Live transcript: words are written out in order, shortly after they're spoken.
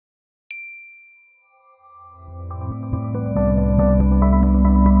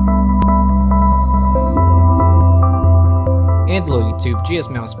YouTube,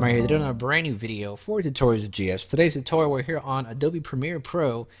 GSmanimsmart here, doing a brand new video for tutorials with GS. Today's tutorial, we're here on Adobe Premiere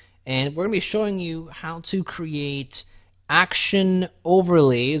Pro, and we're going to be showing you how to create action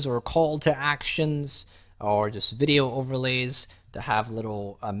overlays or call to actions or just video overlays to have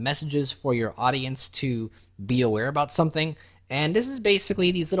little messages for your audience to be aware about something. And this is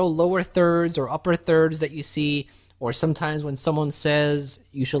basically these little lower thirds or upper thirds that you see, or sometimes when someone says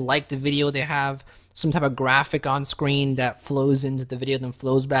you should like the video, they have some type of graphic on screen that flows into the video then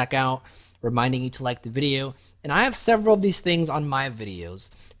flows back out, reminding you to like the video. And I have several of these things on my videos.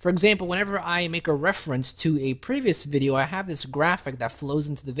 For example, whenever I make a reference to a previous video, I have this graphic that flows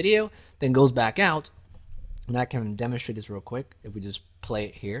into the video, then goes back out. And I can demonstrate this real quick if we just play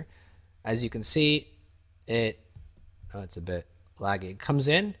it here. As you can see, it's a bit laggy. It comes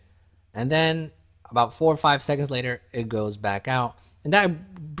in, and then about 4 or 5 seconds later, it goes back out. And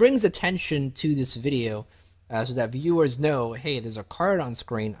that brings attention to this video so that viewers know, hey, there's a card on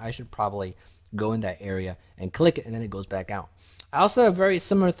screen. I should probably go in that area and click it, and then it goes back out. I also have a very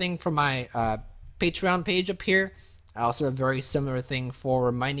similar thing for my Patreon page up here. I also have a very similar thing for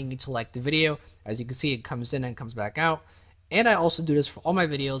reminding you to like the video. As you can see, it comes in and comes back out. And I also do this for all my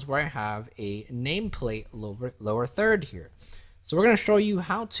videos where I have a nameplate lower third here. So we're going to show you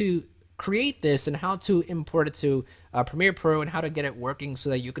how to create this and how to import it to Premiere Pro and how to get it working so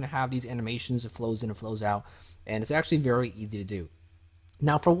that you can have these animations that flows in and flows out. And it's actually very easy to do.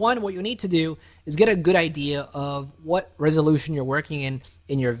 Now, for one, what you need to do is get a good idea of what resolution you're working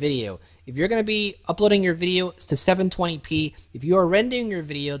in your video. If you're going to be uploading your video to 720p, if you are rendering your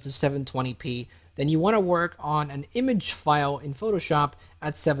video to 720p, then you want to work on an image file in Photoshop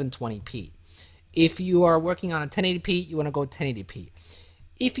at 720p. If you are working on a 1080p, you want to go 1080p.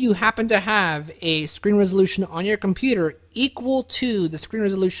 If you happen to have a screen resolution on your computer equal to the screen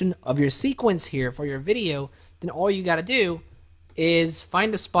resolution of your sequence here for your video, then all you got to do is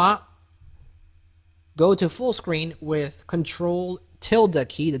find a spot, go to full screen with Control tilde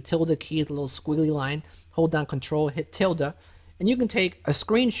key. The tilde key is a little squiggly line. Hold down Control, hit tilde, and you can take a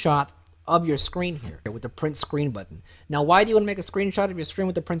screenshot of your screen here with the print screen button. Now, why do you want to make a screenshot of your screen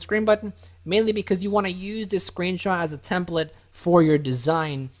with the print screen button? Mainly because you want to use this screenshot as a template for your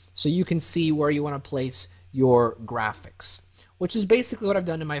design so you can see where you want to place your graphics, which is basically what I've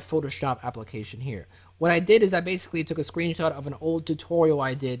done in my Photoshop application here. What I did is I basically took a screenshot of an old tutorial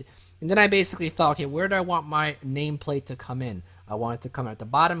I did, and then I basically thought, okay, where do I want my nameplate to come in? I want it to come at the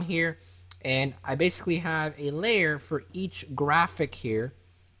bottom here, and I basically have a layer for each graphic here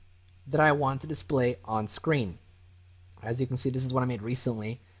that I want to display on screen. As you can see, this is what I made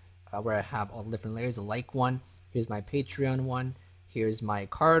recently, where I have all the different layers. A like one, here's my Patreon one, here's my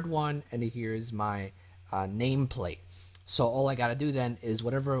card one, and here's my nameplate. So all I gotta do then is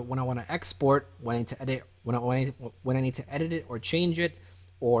when I want to export, when I need to edit, when I need to edit it or change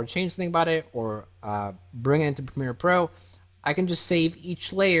something about it, or bring it into Premiere Pro, I can just save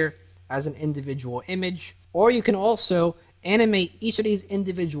each layer as an individual image. Or you can also animate each of these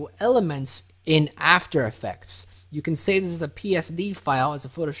individual elements in After Effects. You can save this as a PSD file, as a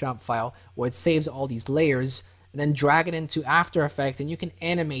Photoshop file, where it saves all these layers, and then drag it into After Effects, and you can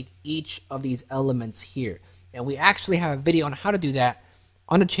animate each of these elements here. And we actually have a video on how to do that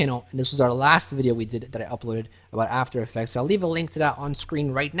on the channel, and this was our last video we did that I uploaded about After Effects. So I'll leave a link to that on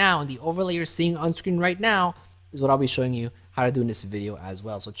screen right now, and the overlay you're seeing on screen right now is what I'll be showing you how to do in this video as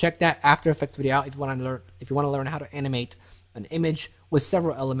well. So check that After Effects video out if you want to learn how to animate an image with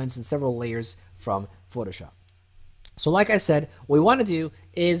several elements and several layers from Photoshop. So like I said, what we want to do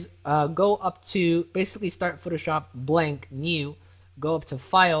is go up to basically start Photoshop blank, new, go up to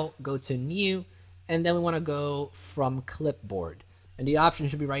File, go to New, and then we want to go from Clipboard. And the option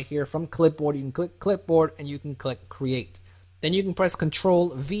should be right here from Clipboard. You can click Clipboard and you can click Create. Then you can press Control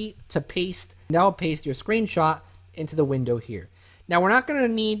V to paste. Now I'll paste your screenshot into the window here. Now, we're not going to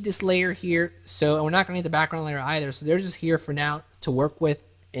need this layer here, and we're not going to need the background layer either, so they're just here for now to work with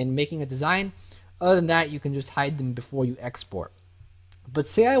in making a design. Other than that, you can just hide them before you export. But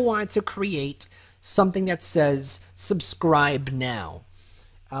say I wanted to create something that says, subscribe now.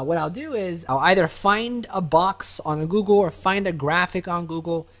 What I'll do is I'll either find a box on Google or find a graphic on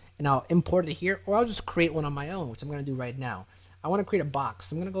Google, and I'll import it here, or I'll just create one on my own, which I'm going to do right now. I want to create a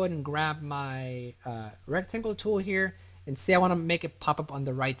box. I'm going to go ahead and grab my rectangle tool here, and say I want to make it pop up on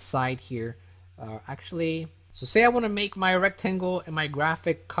the right side here. So say I want to make my rectangle and my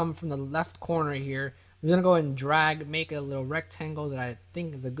graphic come from the left corner here. I'm going to go ahead and make a little rectangle that I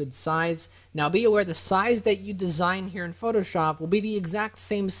think is a good size. Now be aware the size that you design here in Photoshop will be the exact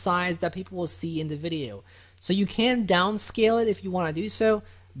same size that people will see in the video. So you can downscale it if you want to do so,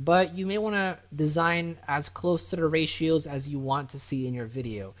 but you may want to design as close to the ratios as you want to see in your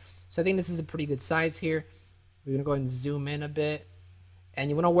video. So I think this is a pretty good size here. We're going to go ahead and zoom in a bit. And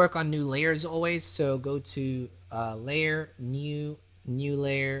you want to work on new layers always. So go to layer, new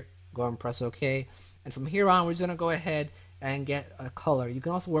layer, go and press OK. And from here on, we're just going to go ahead and get a color. You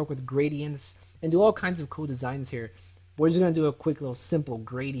can also work with gradients and do all kinds of cool designs here. We're just going to do a quick little simple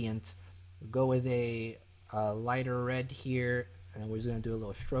gradient. Go with a lighter red here, and we're just going to do a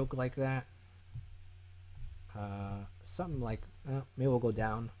little stroke like that. Something like, maybe we'll go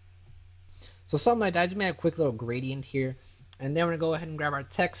down. So something like that. Just make a quick little gradient here. And then we're going to go ahead and grab our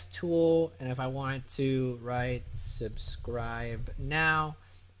text tool. And if I wanted to write subscribe now,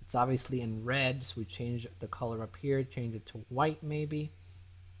 it's obviously in red. So we change the color up here, change it to white maybe.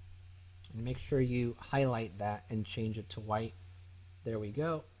 And make sure you highlight that and change it to white. There we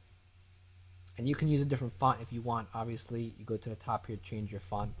go. And you can use a different font if you want. Obviously, you go to the top here, change your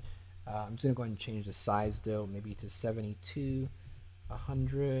font. I'm just going to go ahead and change the size though, maybe to 72,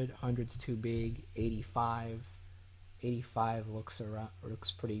 100. 100's too big, 85. 85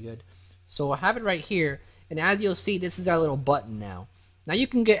 looks pretty good. So I'll have it right here. And as you'll see, this is our little button now. Now you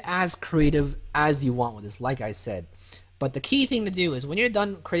can get as creative as you want with this, like I said. But the key thing to do is when you're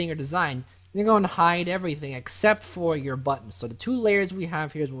done creating your design, you're going to hide everything except for your buttons. So the two layers we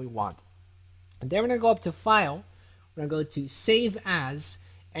have here is what we want. And then we're going to go up to File. We're going to go to Save As.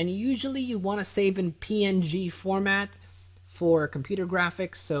 And usually you want to save in PNG format for computer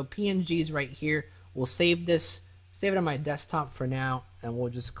graphics. So PNG is right here. We'll save this. Save it on my desktop for now. And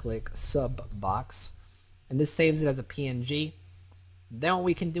we'll just click Sub Box. And this saves it as a PNG. Then what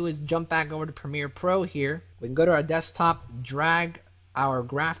we can do is jump back over to Premiere Pro here. We can go to our desktop, drag our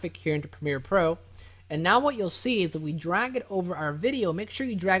graphic here into Premiere Pro. And now what you'll see is if we drag it over our video, make sure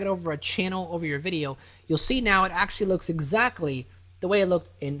you drag it over a channel over your video. You'll see now it actually looks exactly the way it looked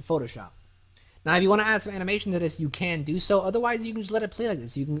in Photoshop. Now if you want to add some animation to this, you can do so. Otherwise, you can just let it play like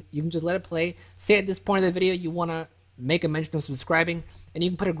this. You can just let it play. Say at this point of the video you want to make a mention of subscribing, and you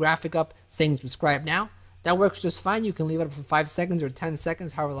can put a graphic up saying subscribe now. That works just fine. You can leave it up for 5 seconds or 10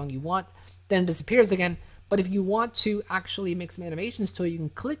 seconds, however long you want. Then it disappears again. But if you want to actually make some animations to it, you can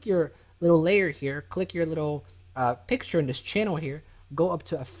click your little layer here, click your little picture in this channel here, go up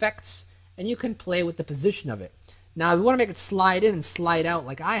to Effects, and you can play with the position of it. Now, if you want to make it slide in and slide out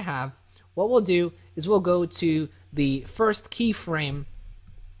like I have, what we'll do is we'll go to the first keyframe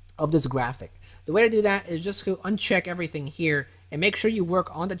of this graphic. The way to do that is just go uncheck everything here and make sure you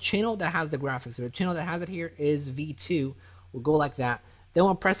work on the channel that has the graphics. So the channel that has it here is V2. We'll go like that. Then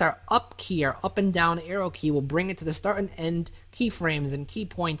we'll press our up key, our up and down arrow key. We'll bring it to the start and end keyframes and key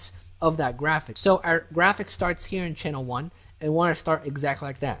points of that graphic. So our graphic starts here in channel 1 and we want to start exactly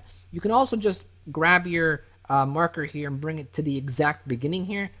like that. You can also just grab your marker here and bring it to the exact beginning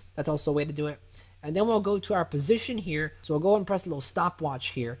here. That's also a way to do it. And then we'll go to our position here. So we'll go and press a little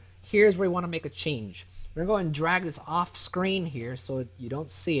stopwatch here. Here's where we want to make a change. We're going to go and drag this off screen here so you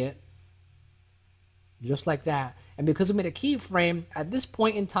don't see it. Just like that. And because we made a keyframe, at this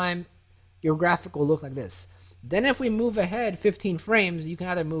point in time, your graphic will look like this. Then if we move ahead 15 frames, you can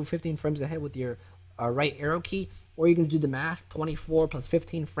either move 15 frames ahead with your right arrow key, or you can do the math, 24 plus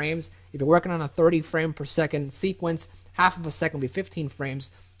 15 frames. If you're working on a 30 frame per second sequence, half of a second will be 15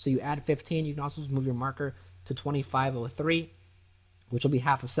 frames. So you add 15. You can also just move your marker to 2503, which will be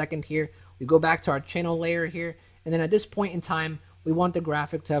half a second here. We go back to our channel layer here, and then at this point in time, we want the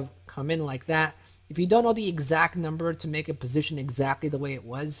graphic to have come in like that. If you don't know the exact number to make it position exactly the way it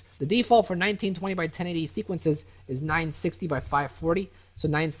was, the default for 1920 by 1080 sequences is 960 by 540. So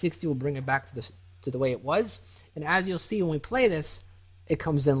 960 will bring it back to the way it was. And as you'll see when we play this, it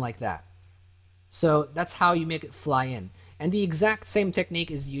comes in like that. So that's how you make it fly in. And the exact same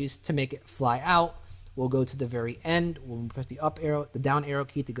technique is used to make it fly out. We'll go to the very end. We'll press the up arrow, the down arrow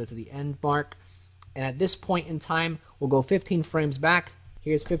key to go to the end mark. And at this point in time, we'll go 15 frames back.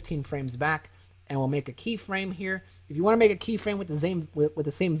 Here's 15 frames back. And we'll make a keyframe here. If you want to make a keyframe with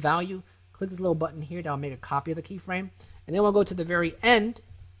the same value, click this little button here. That'll make a copy of the keyframe. And then we'll go to the very end.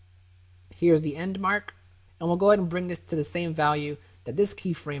 Here's the end mark. And we'll go ahead and bring this to the same value that this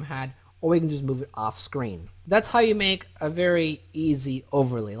keyframe had, or we can just move it off screen. That's how you make a very easy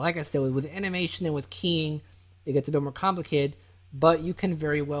overlay. Like I said, with animation and with keying, it gets a bit more complicated, but you can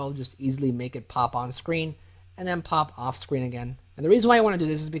very well just easily make it pop on screen and then pop off screen again. And the reason why I want to do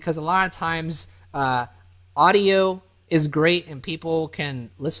this is because a lot of times audio is great and people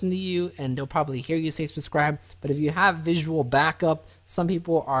can listen to you and they'll probably hear you say subscribe. But if you have visual backup, some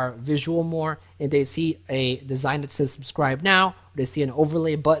people are visual more, and they see a design that says subscribe now, or they see an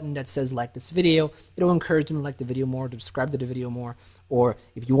overlay button that says like this video, it'll encourage them to like the video more, to subscribe to the video more. Or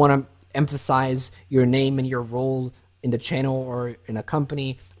if you want to emphasize your name and your role in the channel or in a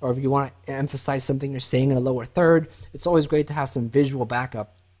company, or if you want to emphasize something you're saying in a lower third, it's always great to have some visual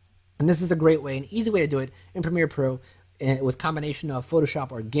backup. And this is a great way, an easy way to do it in Premiere Pro with combination of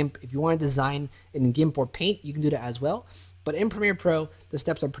Photoshop or GIMP. If you want to design in GIMP or Paint, you can do that as well. But in Premiere Pro, the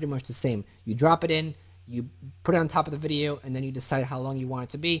steps are pretty much the same. You drop it in, you put it on top of the video, and then you decide how long you want it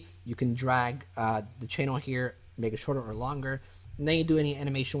to be. You can drag the channel here, make it shorter or longer, and then you do any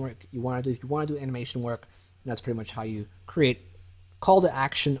animation work you want to do. If you want to do animation work, that's pretty much how you create call to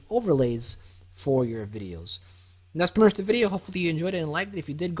action overlays for your videos. And that's pretty much the video. Hopefully you enjoyed it and liked it. If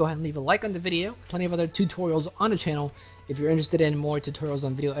you did, go ahead and leave a like on the video. Plenty of other tutorials on the channel. If you're interested in more tutorials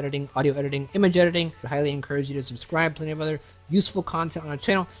on video editing, audio editing, image editing, I highly encourage you to subscribe. Plenty of other useful content on our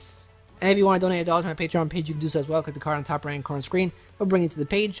channel. And if you want to donate $1 to my Patreon page, you can do so as well. Click the card on the top right corner of the screen. It'll bring you to the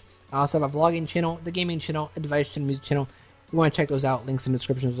page. I also have a vlogging channel, the gaming channel, advice channel, music channel. If you want to check those out, links in the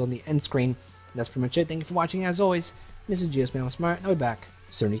description on the end screen. And that's pretty much it. Thank you for watching as always. This is GSmanimsmart. I'll be back.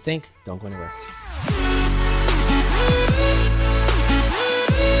 Certainly think. Don't go anywhere.